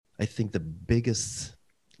I think the biggest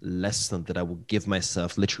lesson that I would give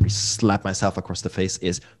myself, literally slap myself across the face,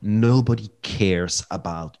 is nobody cares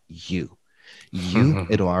about you. You,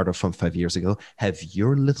 Eduardo, from 5 years ago, have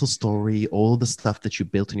your little story, all the stuff that you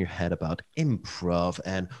built in your head about improv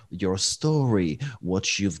and your story,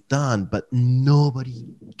 what you've done, but nobody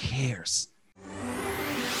cares.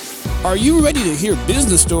 Are you ready to hear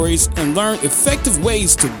business stories and learn effective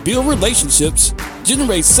ways to build relationships,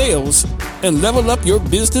 generate sales, and level up your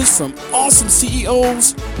business from awesome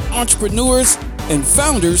CEOs, entrepreneurs, and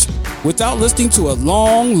founders without listening to a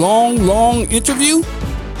long interview?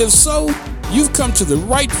 If so, you've come to the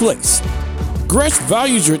right place. Gresh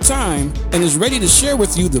values your time and is ready to share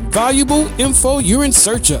with you the valuable info you're in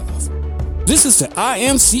search of. This is the I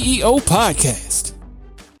Am CEO podcast.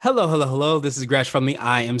 Hello. This is Gresh from the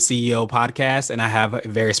I Am CEO podcast, and I have a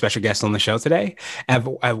very special guest on the show today,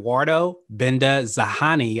 Eduardo Benda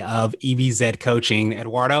Zahani of EVZ Coaching.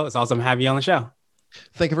 Eduardo, it's awesome to have you on the show.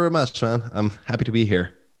 Thank you very much, man. I'm happy to be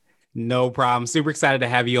here. No problem. Super excited to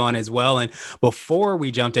have you on as well. And before we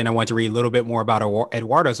jumped in, I want to read a little bit more about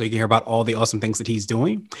Eduardo so you can hear about all the awesome things that he's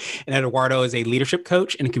doing. And Eduardo is a leadership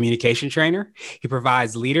coach and a communication trainer. He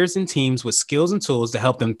provides leaders and teams with skills and tools to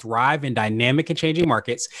help them thrive in dynamic and changing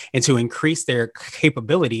markets and to increase their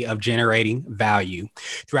capability of generating value.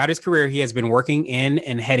 Throughout his career, he has been working in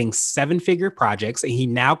and heading seven-figure projects, and he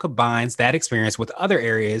now combines that experience with other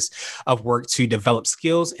areas of work to develop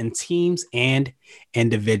skills in teams and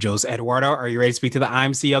individuals. Eduardo, are you ready to speak to the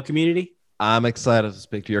IMCL community? I'm excited to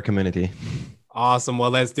speak to your community. Awesome.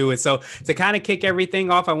 Well, let's do it. So to kind of kick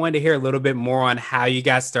everything off, I wanted to hear a little bit more on how you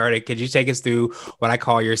got started. Could you take us through what I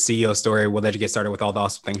call your CEO story? We'll let you get started with all the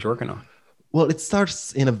awesome things you're working on. Well, it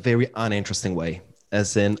starts in a very uninteresting way.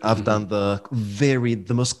 As in, I've done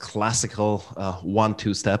the most classical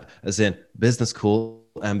 1-2 step, as in business school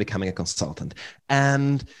and becoming a consultant.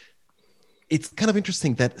 And it's kind of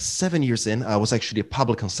interesting that 7 years in, I was actually a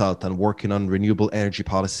public consultant working on renewable energy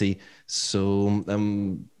policy. So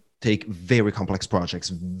take very complex projects,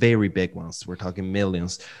 very big ones. We're talking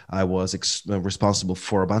millions. I was responsible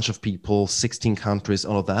for a bunch of people, 16 countries,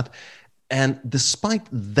 all of that. And despite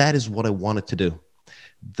that is what I wanted to do,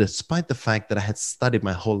 despite the fact that I had studied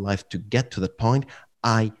my whole life to get to that point,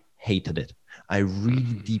 I hated it. I really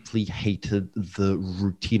deeply hated the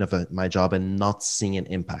routine of my job and not seeing an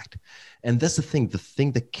impact. And that's the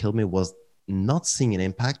thing that killed me was not seeing an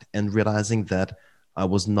impact and realizing that I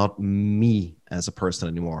was not me as a person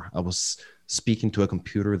anymore. I was speaking to a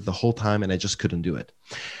computer the whole time and I just couldn't do it.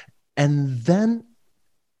 And then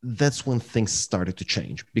that's when things started to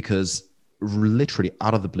change, because literally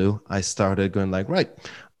out of the blue, I started going like, right,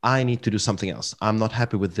 I need to do something else. I'm not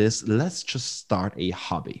happy with this. Let's just start a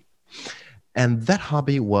hobby. And that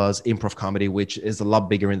hobby was improv comedy, which is a lot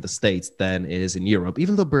bigger in the States than it is in Europe,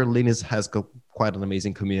 even though Berlin has got quite an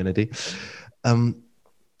amazing community.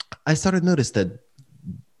 I started to notice that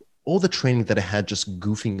all the training that I had just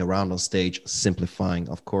goofing around on stage, simplifying,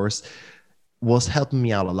 of course, was helping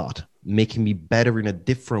me out a lot, making me better in a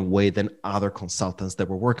different way than other consultants that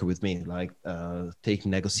were working with me, like take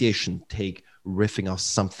negotiation, take riffing off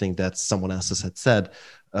something that someone else had said,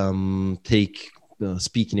 take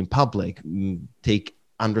speaking in public, take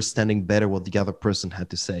understanding better what the other person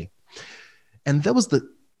had to say. And that was the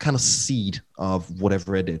kind of seed of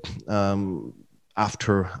whatever I did.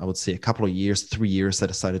 After, I would say, a couple of years, 3 years, I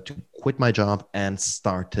decided to quit my job and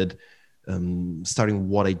starting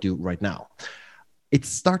what I do right now. It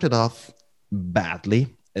started off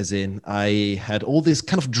badly, as in I had all this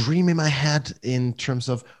kind of dream in my head in terms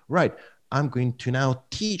of, right, I'm going to now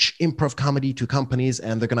teach improv comedy to companies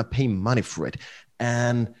and they're going to pay money for it.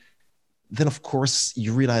 And then, of course,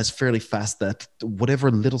 you realize fairly fast that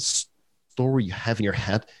whatever little story you have in your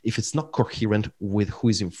head, if it's not coherent with who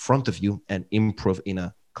is in front of you, and improv in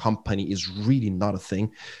a company is really not a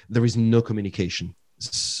thing, there is no communication.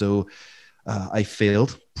 So I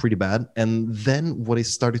failed pretty bad. And then what I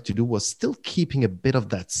started to do was still keeping a bit of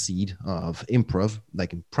that seed of improv,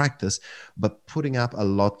 like in practice, but putting up a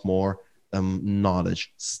lot more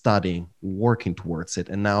knowledge, studying, working towards it.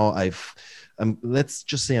 And now let's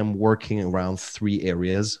just say I'm working around 3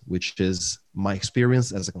 areas, which is my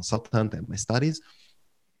experience as a consultant and my studies.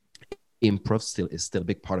 Improv is still a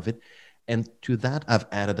big part of it. And to that, I've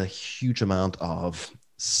added a huge amount of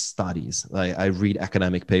studies. I read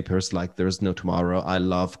academic papers like there's no tomorrow. I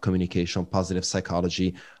love communication, positive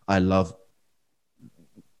psychology. I love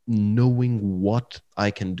knowing what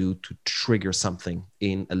I can do to trigger something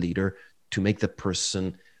in a leader to make the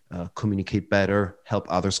person communicate better, help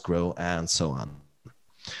others grow, and so on.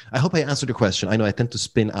 I hope I answered your question. I know I tend to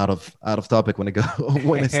spin out of topic when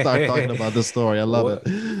I start talking about the story. I love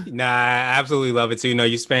it. No, I absolutely love it too.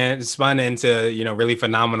 You spun into, really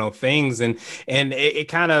phenomenal things. And it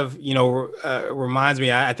kind of, reminds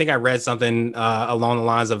me, I think I read something along the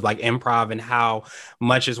lines of like improv and how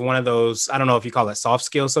much is one of those, I don't know if you call it soft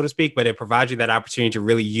skills, so to speak, but it provides you that opportunity to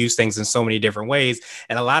really use things in so many different ways.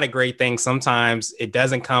 And a lot of great things, sometimes it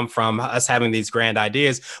doesn't come from us having these grand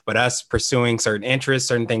ideas, but us pursuing certain interests,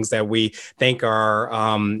 certain things that we think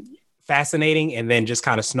are, fascinating, and then just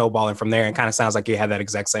kind of snowballing from there. And kind of sounds like you had that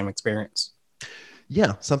exact same experience.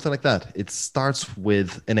 Yeah, something like that. It starts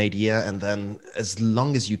with an idea, and then as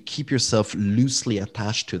long as you keep yourself loosely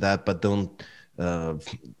attached to that, but don't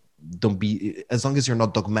be, as long as you're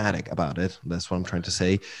not dogmatic about it, that's what I'm trying to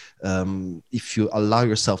say. If you allow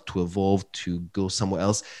yourself to evolve, to go somewhere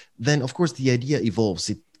else, then of course the idea evolves.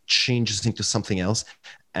 It changes into something else,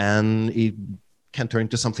 and it can turn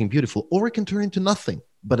into something beautiful, or it can turn into nothing.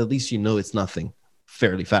 But at least it's nothing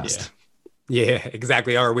fairly fast. Yeah,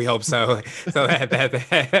 exactly. Or we hope so. So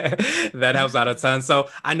that helps out a ton. So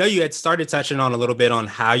I know you had started touching on a little bit on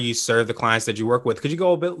how you serve the clients that you work with. Could you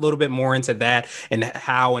go little bit more into that and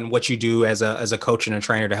how and what you do as a coach and a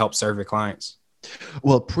trainer to help serve your clients?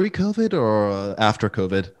 Well, pre-COVID or after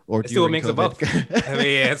COVID, or it's still a mix COVID? Of both. I mean,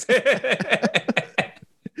 yes.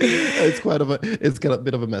 It's got a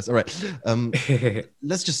bit of a mess. All right.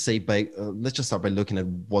 Let's just start by looking at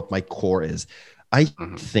what my core is. I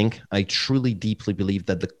truly deeply believe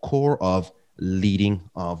that the core of leading,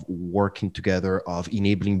 of working together, of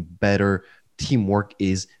enabling better teamwork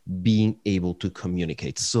is being able to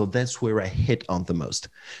communicate. So that's where I hit on the most.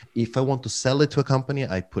 If I want to sell it to a company,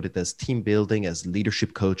 I put it as team building, as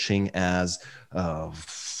leadership coaching, as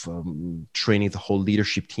training the whole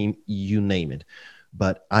leadership team, you name it.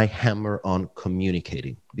 But I hammer on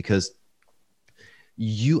communicating, because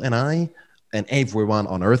you and I and everyone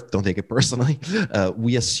on earth, don't take it personally,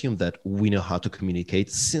 we assume that we know how to communicate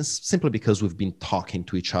simply because we've been talking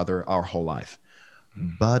to each other our whole life.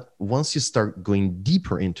 But once you start going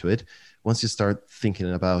deeper into it, once you start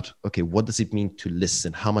thinking about, okay, what does it mean to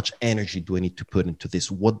listen? How much energy do I need to put into this?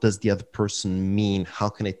 What does the other person mean? How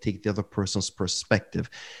can I take the other person's perspective?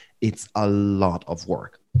 It's a lot of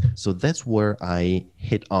work. So that's where I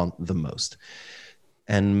hit on the most.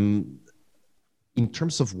 And in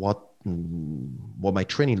terms of what my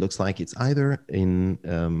training looks like, it's either me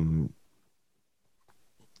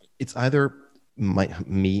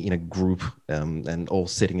in a group and all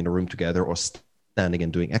sitting in a room together, or standing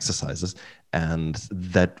and doing exercises. And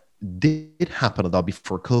that did happen a lot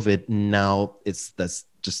before COVID. Now it's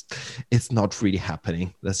not really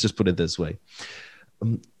happening. Let's just put it this way.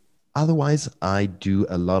 Otherwise, I do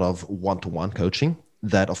a lot of one-to-one coaching.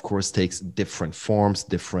 That, of course, takes different forms, a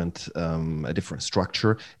different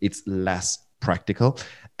structure. It's less practical.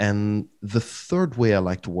 And the third way I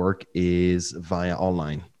like to work is via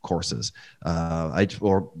online courses,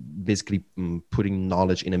 or basically putting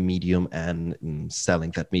knowledge in a medium and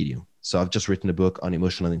selling that medium. So I've just written a book on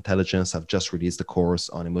emotional intelligence. I've just released a course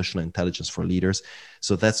on emotional intelligence for leaders.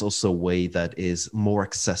 So that's also a way that is more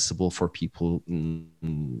accessible for people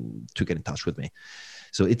to get in touch with me.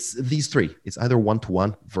 So it's these three. It's either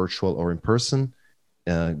one-to-one, virtual, or in person.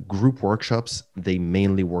 Group workshops, they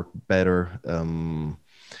mainly work better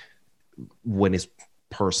when it's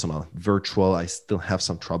personal. Virtual, I still have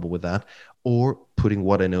some trouble with that. Or putting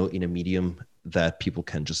what I know in a medium that people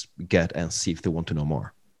can just get and see if they want to know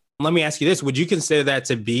more. Let me ask you this. Would you consider that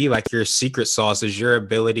to be like your secret sauce, is your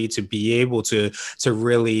ability to be able to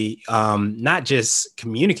really not just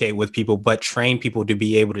communicate with people, but train people to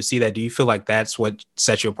be able to see that? Do you feel like that's what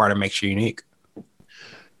sets you apart and makes you unique?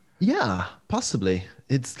 Yeah, possibly.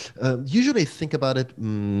 It's usually I think about it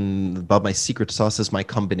about my secret sauce as my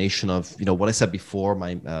combination of what I said before,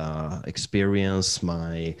 my experience,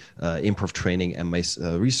 my improv training, and my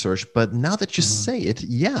research. But now that you say it,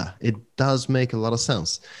 yeah, it does make a lot of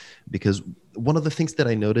sense, because one of the things that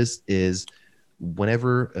I noticed is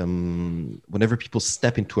whenever people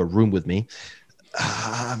step into a room with me,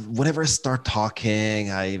 whenever I start talking,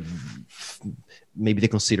 maybe they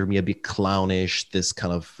consider me a bit clownish, this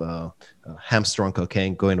kind of hamster on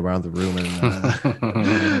cocaine going around the room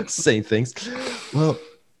and saying things. Well,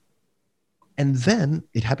 and then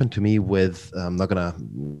it happened to me with, I'm not gonna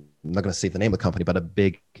say the name of the company, but a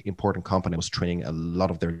big important company. I was training a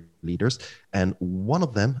lot of their leaders, and one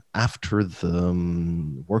of them, after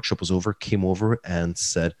the workshop was over, came over and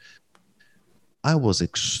said, I was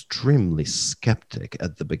extremely skeptic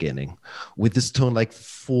at the beginning, with this tone like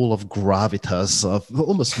full of gravitas, of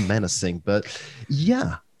almost menacing. But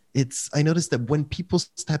yeah, I noticed that when people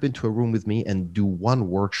step into a room with me and do one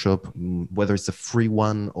workshop, whether it's a free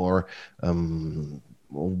one or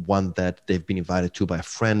one that they've been invited to by a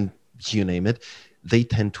friend, you name it, they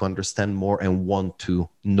tend to understand more and want to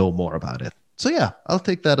know more about it. So yeah, I'll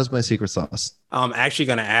take that as my secret sauce. I'm actually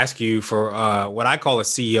going to ask you for what I call a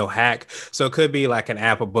CEO hack. So it could be like an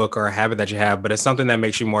app, a book, or a habit that you have, but it's something that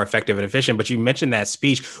makes you more effective and efficient. But you mentioned that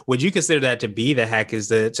speech. Would you consider that to be the hack, is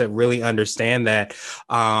to really understand that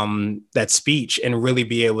that speech and really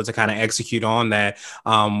be able to kind of execute on that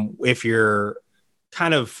if you're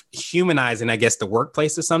kind of humanizing, I guess, the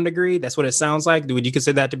workplace to some degree? That's what it sounds like. Would you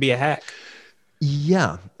consider that to be a hack?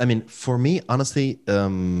 Yeah. I mean, for me, honestly,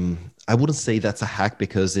 I wouldn't say that's a hack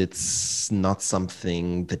because it's not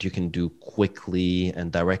something that you can do quickly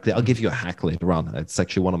and directly. I'll give you a hack later on. It's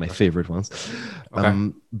actually one of my favorite ones.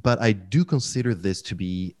 Okay. But I do consider this to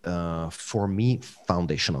be, for me,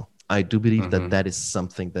 foundational. I do believe that that is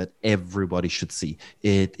something that everybody should see.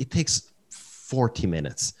 It takes 40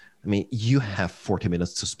 minutes. I mean, you have 40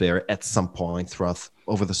 minutes to spare at some point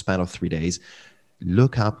over the span of 3 days.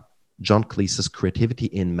 Look up John Cleese's Creativity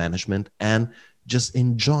in Management and just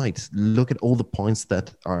enjoy it. Look at all the points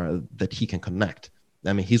that he can connect.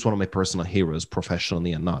 I mean, he's one of my personal heroes,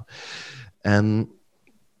 professionally and not.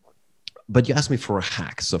 But you asked me for a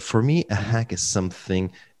hack. So for me, a hack is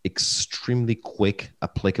something extremely quick,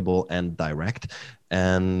 applicable, and direct.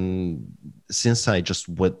 And since I just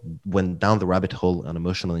went down the rabbit hole on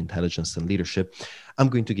emotional intelligence and leadership, I'm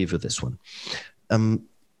going to give you this one.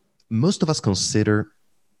 Most of us consider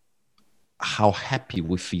how happy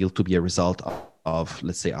we feel to be a result of,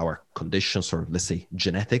 let's say, our conditions, or let's say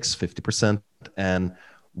genetics, 50%, and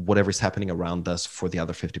whatever is happening around us for the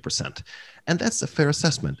other 50%. And that's a fair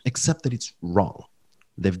assessment, except that it's wrong.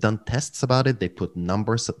 They've done tests about it. They put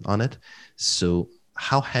numbers on it. So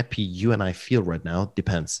how happy you and I feel right now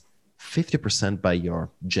depends 50% by your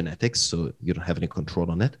genetics, so you don't have any control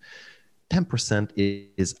on it. 10%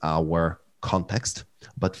 is our context,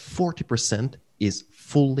 but 40% is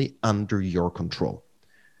fully under your control.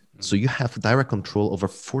 So you have direct control over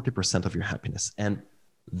 40% of your happiness. And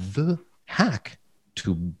the hack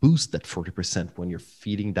to boost that 40% when you're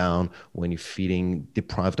feeling down, when you're feeling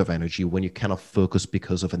deprived of energy, when you cannot focus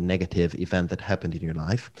because of a negative event that happened in your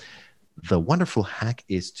life, the wonderful hack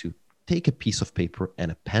is to take a piece of paper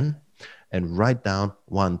and a pen and write down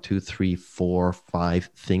 1, 2, 3, 4, 5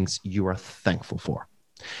 things you are thankful for.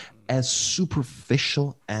 As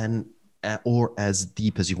superficial and or as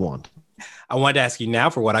deep as you want. I wanted to ask you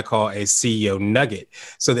now for what I call a CEO nugget.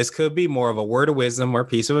 So this could be more of a word of wisdom or a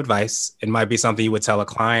piece of advice. It might be something you would tell a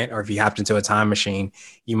client, or if you hopped into a time machine,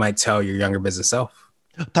 you might tell your younger business self.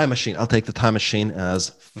 Time machine. I'll take the time machine. As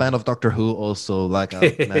fan of Doctor Who, also, like,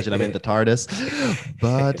 I imagine I'm in the TARDIS.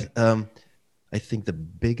 But I think the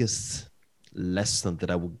biggest lesson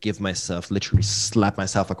that I will give myself, literally slap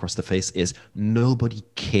myself across the face, is nobody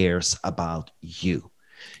cares about you.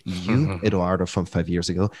 You, Eduardo, from 5 years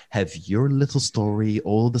ago, have your little story,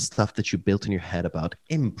 all the stuff that you built in your head about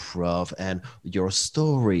improv and your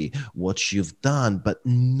story, what you've done, but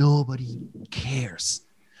nobody cares.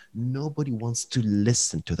 Nobody wants to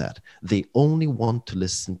listen to that. They only want to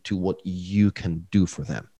listen to what you can do for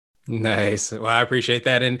them. Nice. Well, I appreciate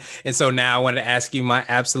that. And so now I wanted to ask you my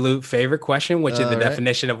absolute favorite question, which is the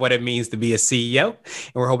definition of what it means to be a CEO.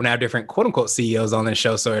 And we're hoping to have different quote unquote CEOs on the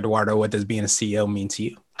show. So Eduardo, what does being a CEO mean to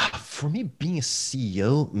you? For me, being a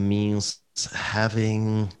CEO means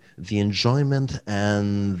having the enjoyment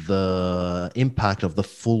and the impact of the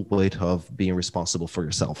full weight of being responsible for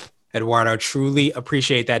yourself. Eduardo, truly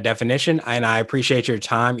appreciate that definition, and I appreciate your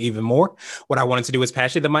time even more. What I wanted to do was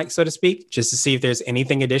pass you the mic, so to speak, just to see if there's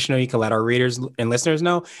anything additional you can let our readers and listeners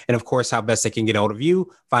know, and of course, how best they can get hold of you,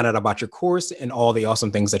 find out about your course, and all the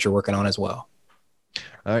awesome things that you're working on as well.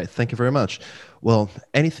 All right. Thank you very much. Well,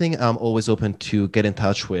 anything, I'm always open to get in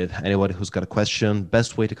touch with anybody who's got a question.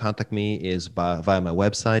 Best way to contact me is via my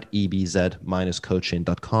website,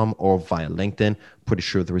 ebz-coaching.com, or via LinkedIn. Pretty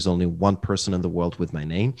sure there is only one person in the world with my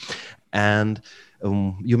name. And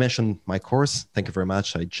you mentioned my course. Thank you very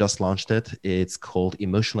much. I just launched it. It's called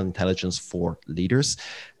Emotional Intelligence for Leaders.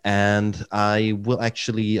 And I would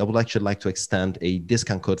actually like to extend a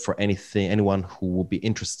discount code for anyone who will be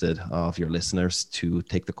interested of your listeners to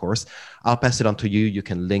take the course. I'll pass it on to you. You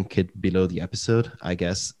can link it below the episode, I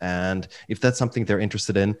guess. And if that's something they're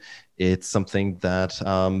interested in, it's something that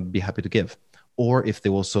be happy to give. Or if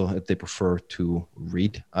they prefer to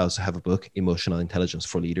read, I also have a book, Emotional Intelligence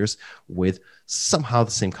for Leaders, with somehow the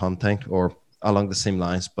same content or along the same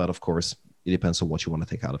lines. But of course, it depends on what you want to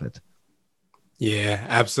take out of it. Yeah,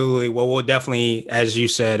 absolutely. Well, we'll definitely, as you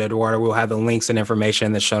said, Eduardo, we'll have the links and information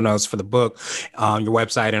in the show notes for the book, your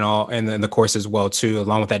website and all, and then the course as well, too,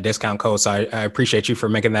 along with that discount code. So I appreciate you for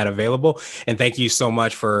making that available. And thank you so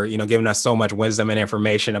much for, giving us so much wisdom and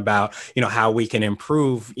information about, how we can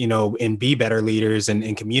improve, and be better leaders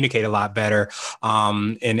and communicate a lot better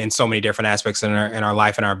in so many different aspects in our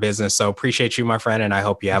life and our business. So appreciate you, my friend. And I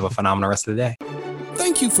hope you have a phenomenal rest of the day.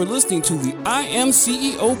 Thank you for listening to the I Am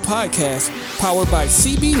CEO podcast, powered by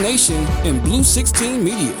CB Nation and Blue 16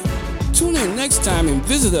 Media. Tune in next time and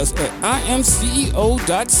visit us at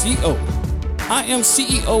imceo.co. I Am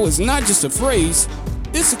CEO is not just a phrase,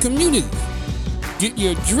 it's a community. Get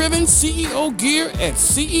your driven CEO gear at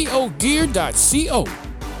ceogear.co.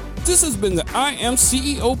 This has been the I Am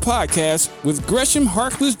CEO podcast with Gresham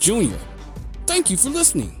Harkless Jr. Thank you for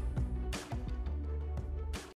listening.